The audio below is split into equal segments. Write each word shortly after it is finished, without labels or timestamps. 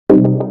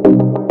Well,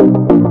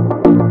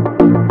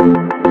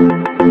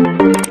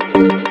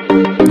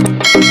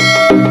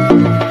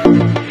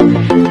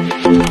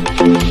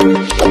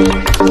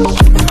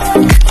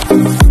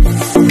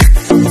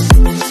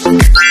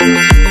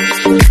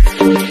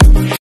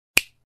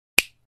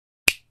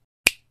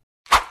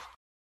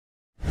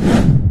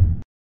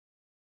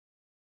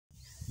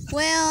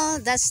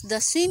 that's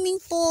the swimming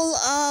pool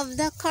of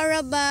the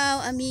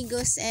Carabao,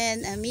 amigos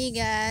and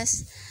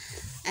amigas.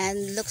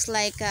 And looks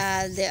like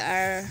they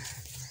are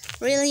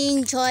really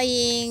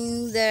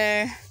enjoying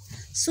their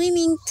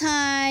swimming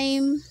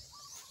time.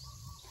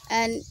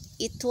 And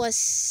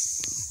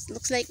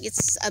looks like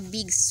it's a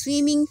big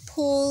swimming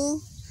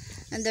pool.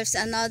 And there's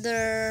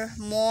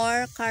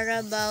more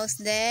Carabaos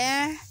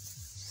there.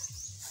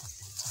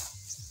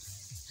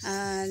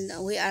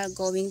 And we are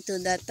going to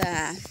that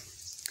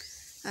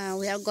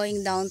we are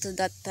going down to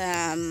that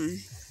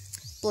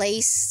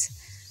place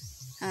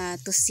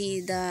to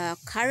see the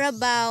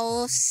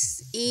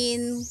Carabaos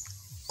in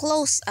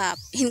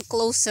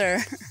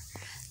closer.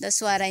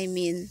 That's what I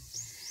mean.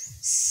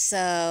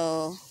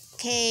 So,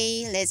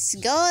 okay, let's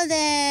go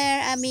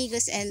there,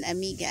 amigos and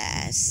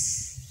amigas.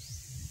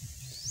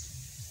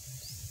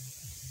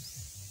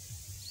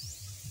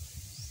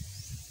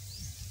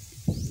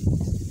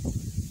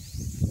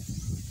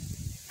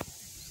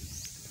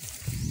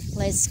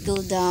 Let's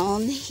go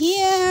down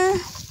here.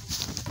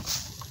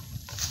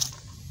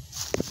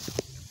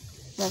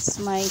 That's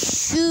my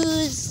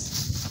shoes.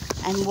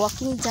 I'm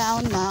walking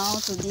down now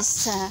to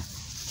this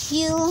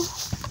hill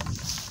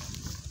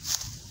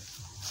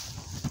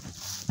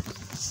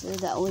so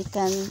that we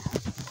can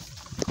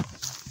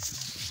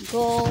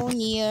go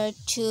near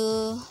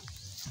to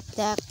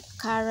the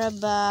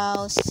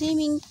Carabao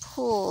swimming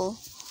pool.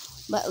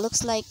 But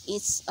looks like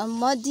it's a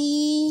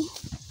muddy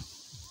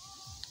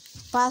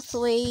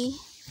pathway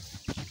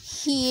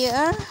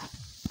here.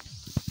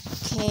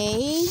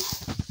 Okay,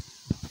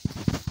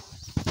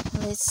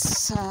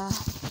 let's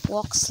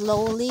walk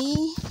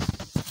slowly.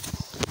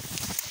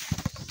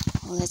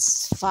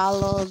 Let's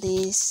follow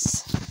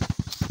this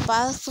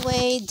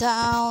pathway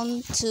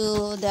down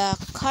to the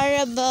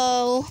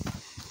Carabao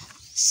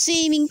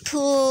swimming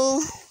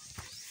pool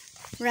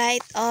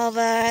right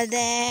over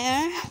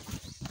there.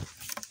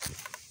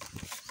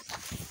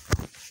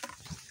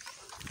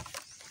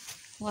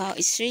 Wow,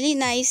 it's really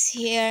nice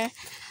here.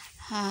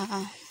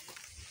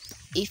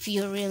 If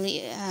you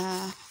really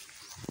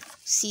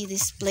see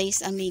this place,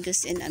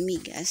 amigos and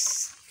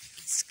amigas,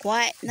 it's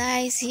quite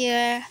nice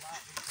here.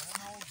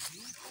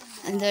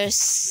 And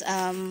there's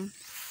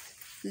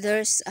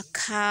a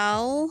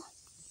cow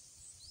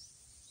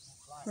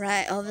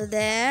right over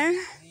there,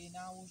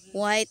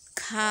 white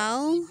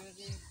cow.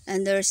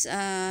 And there's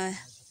I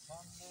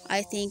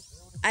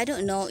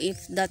don't know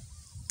if that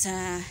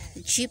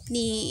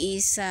jeepney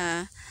is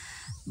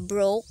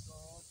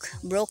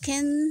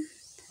broken,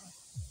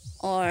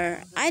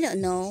 or I don't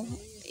know.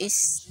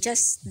 It's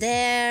just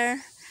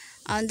there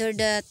under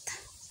that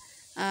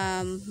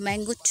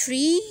mango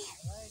tree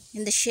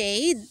in the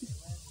shade.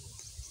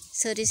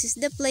 So this is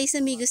the place,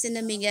 amigos and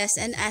amigas.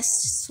 And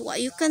as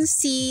what you can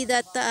see,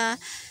 that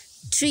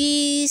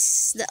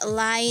trees that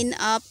line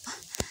up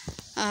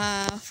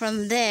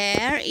from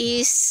there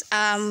is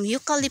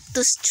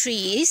eucalyptus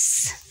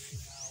trees.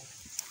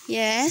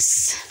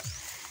 Yes,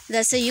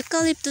 that's a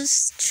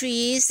eucalyptus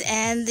trees.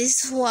 And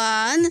this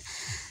one,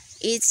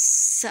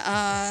 it's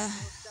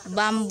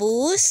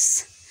bamboo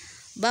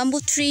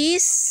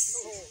trees.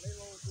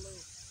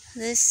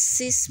 This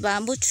is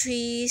bamboo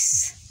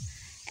trees.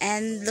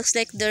 And looks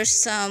like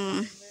there's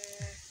some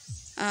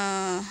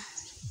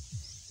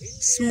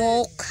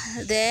smoke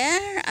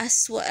there,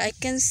 as what I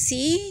can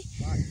see,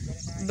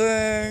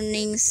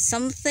 burning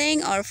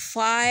something or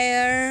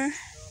fire,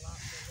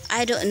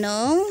 I don't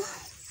know.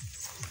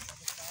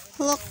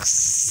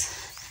 Looks,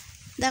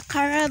 the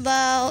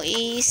Carabao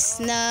is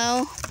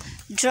now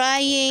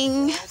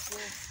drying.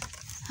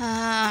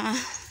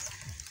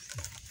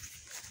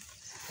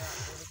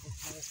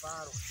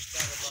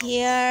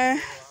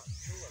 Here,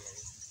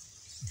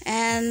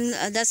 and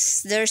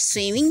that's their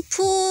swimming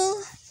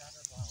pool.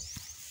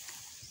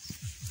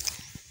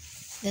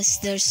 That's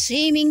their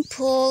swimming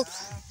pool.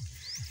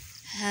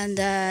 And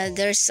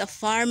there's a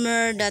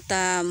farmer that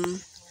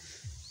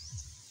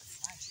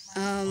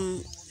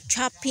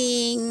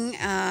chopping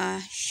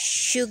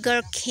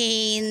sugar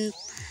canes.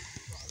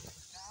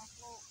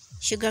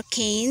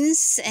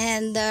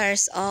 And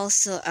there's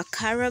also a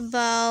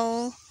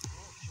Carabao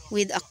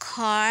with a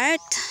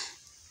cart.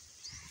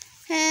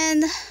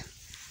 And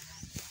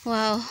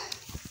wow,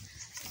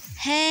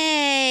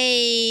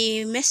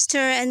 hey, Mr.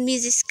 and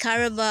Mrs.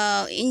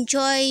 Carabao,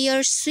 enjoy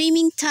your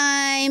swimming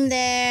time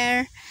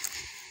there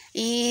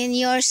in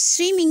your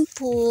swimming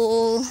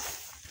pool.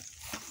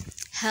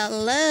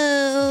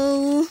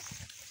 Hello,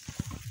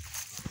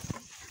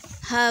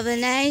 have a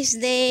nice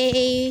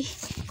day.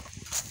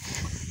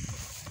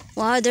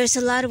 Wow, there's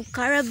a lot of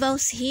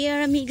Carabaos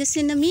here, amigos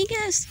and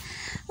amigas.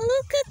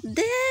 Look at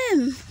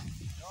them.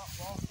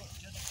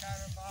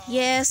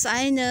 Yes,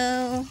 I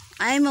know.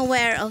 I'm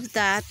aware of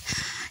that.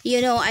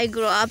 You know, I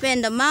grew up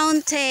in the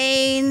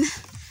mountain,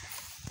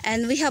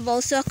 and we have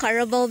also a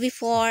carabao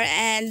before.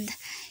 And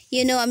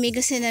you know,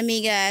 amigos and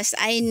amigas,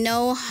 I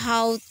know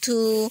how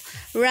to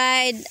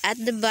ride at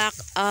the back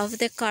of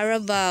the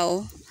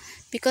carabao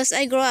because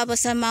I grew up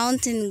as a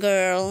mountain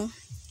girl.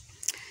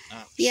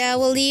 Yeah,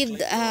 we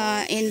lived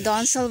in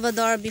Don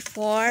Salvador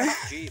before.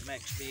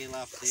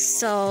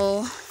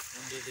 So,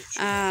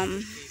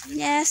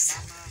 yes,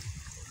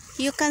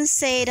 you can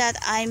say that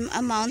I'm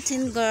a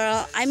mountain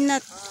girl. I'm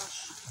not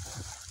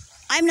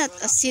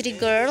a city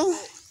girl.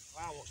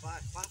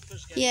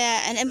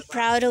 Yeah, and I'm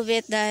proud of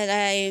it that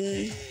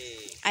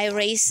I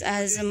raised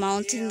as a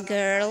mountain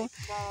girl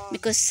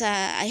because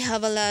I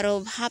have a lot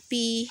of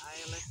happy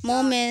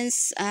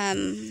moments.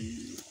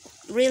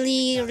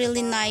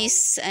 Really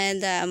nice,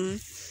 and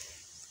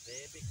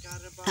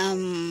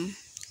um,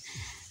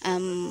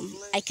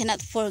 I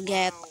cannot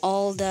forget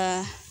all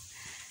the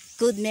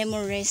good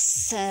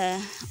memories,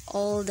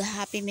 all the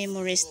happy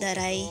memories that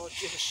I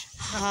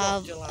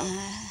have,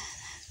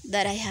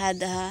 that I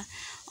had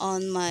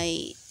on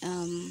my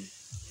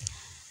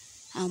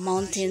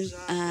mountain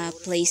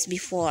place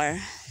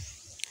before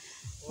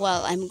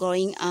while I'm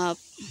growing up.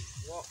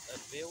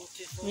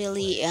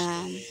 Really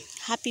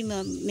happy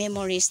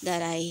memories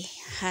that I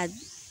had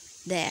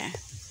there.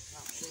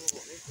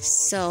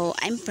 So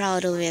I'm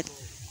proud of it.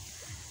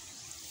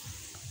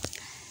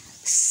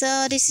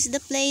 So this is the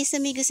place,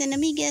 amigos and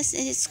amigas,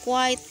 and it's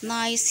quite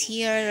nice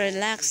here,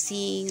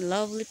 relaxing,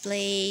 lovely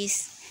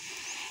place,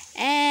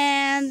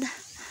 and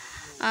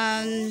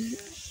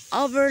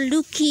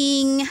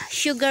overlooking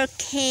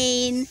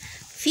sugarcane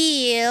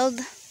field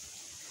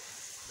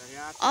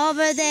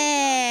over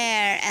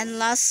there, and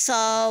lots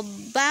of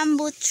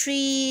bamboo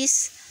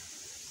trees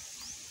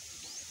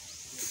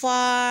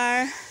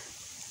far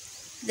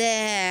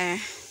there.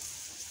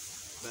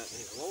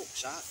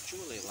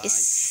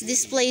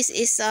 This place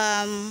is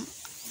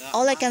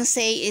all I can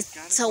say, it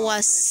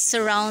was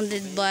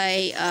surrounded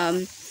by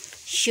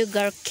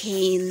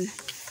sugarcane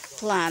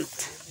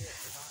plant.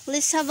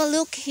 Let's have a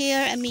look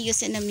here,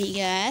 amigos and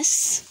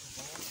amigas.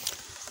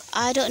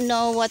 I don't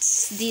know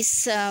what's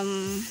this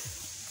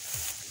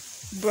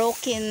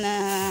broken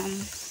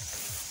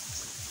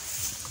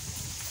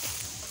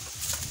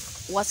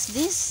what's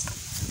this?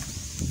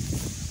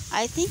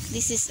 I think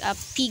this is a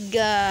pig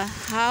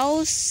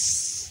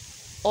house,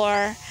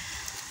 or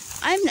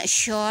I'm not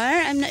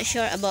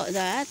sure about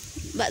that,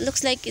 but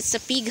looks like it's a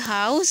pig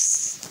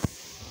house.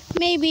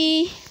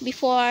 Maybe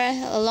before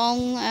a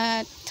long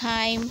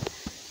time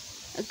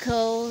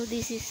ago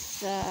this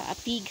is a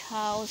pig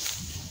house,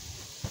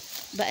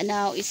 but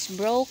now it's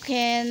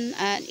broken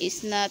and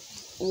it's not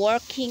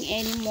working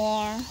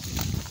anymore.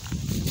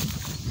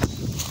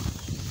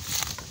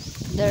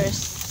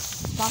 There's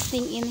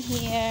nothing in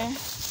here.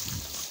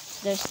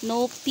 There's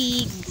no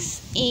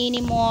pigs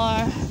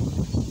anymore.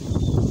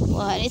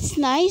 Well, it's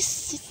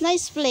nice. It's a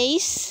nice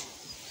place.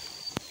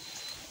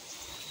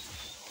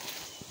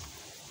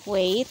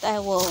 Wait, I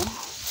will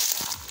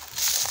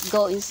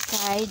go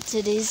inside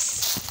to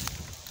this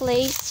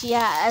place.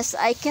 Yeah, as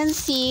I can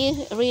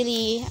see,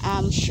 really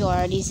I'm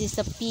sure this is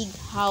a pig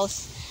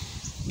house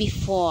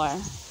before,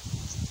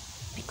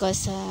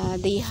 because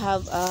they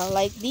have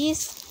like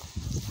this,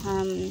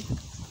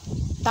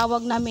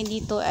 tawag namin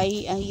dito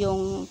ay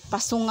yung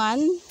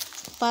pasungan,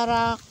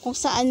 para kung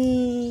saan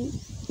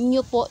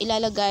nyo po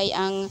ilalagay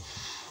ang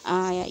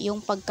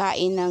yung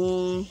pagkain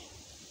ng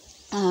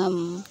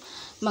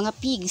mga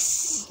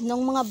pigs,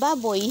 ng mga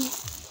baboy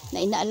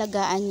na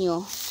inaalagaan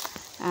nyo.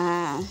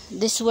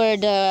 This were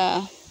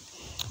the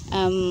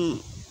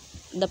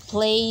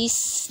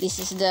place. This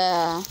is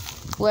the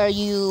where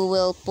you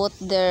will put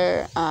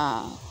their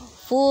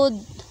food.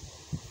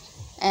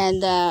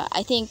 And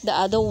I think the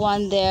other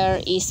one there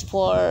is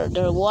for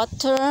the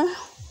water.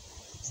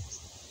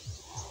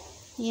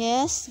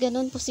 Yes,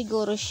 ganun po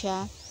siguro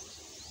siya.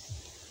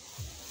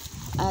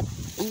 At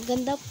ang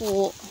ganda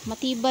po,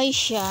 matibay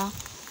siya.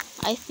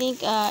 I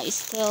think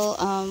it's still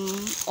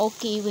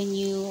okay when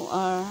you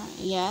are,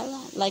 yeah,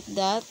 like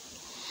that.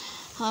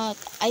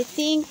 I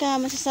think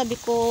masasabi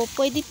ko,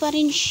 pwede pa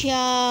rin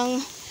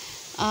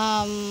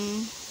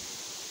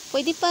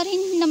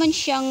naman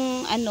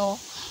siyang ano,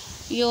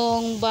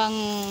 yung bang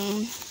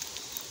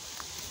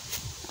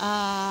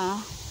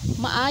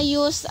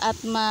maayos at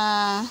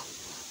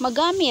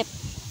magamit.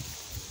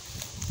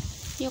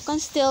 You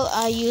can still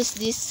use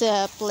this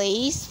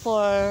place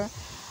for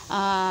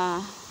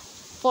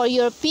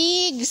your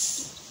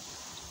pigs,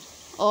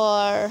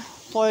 or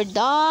for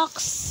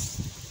ducks,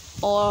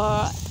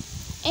 or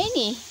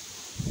any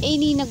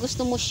na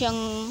gusto mo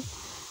siyang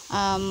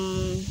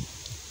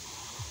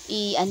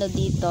ano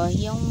dito,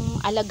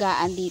 yung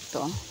alagaan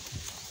dito.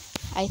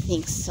 I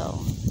think so.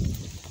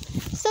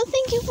 So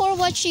thank you for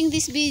watching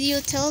this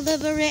video till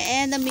the very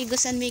end,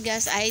 amigos and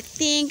amigas. I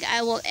think I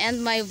will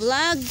end my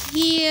vlog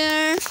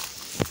here.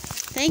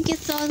 Thank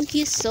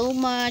you so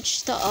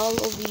much to all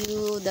of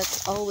you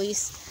that's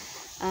always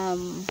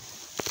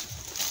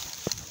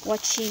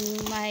watching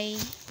my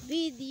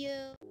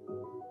video.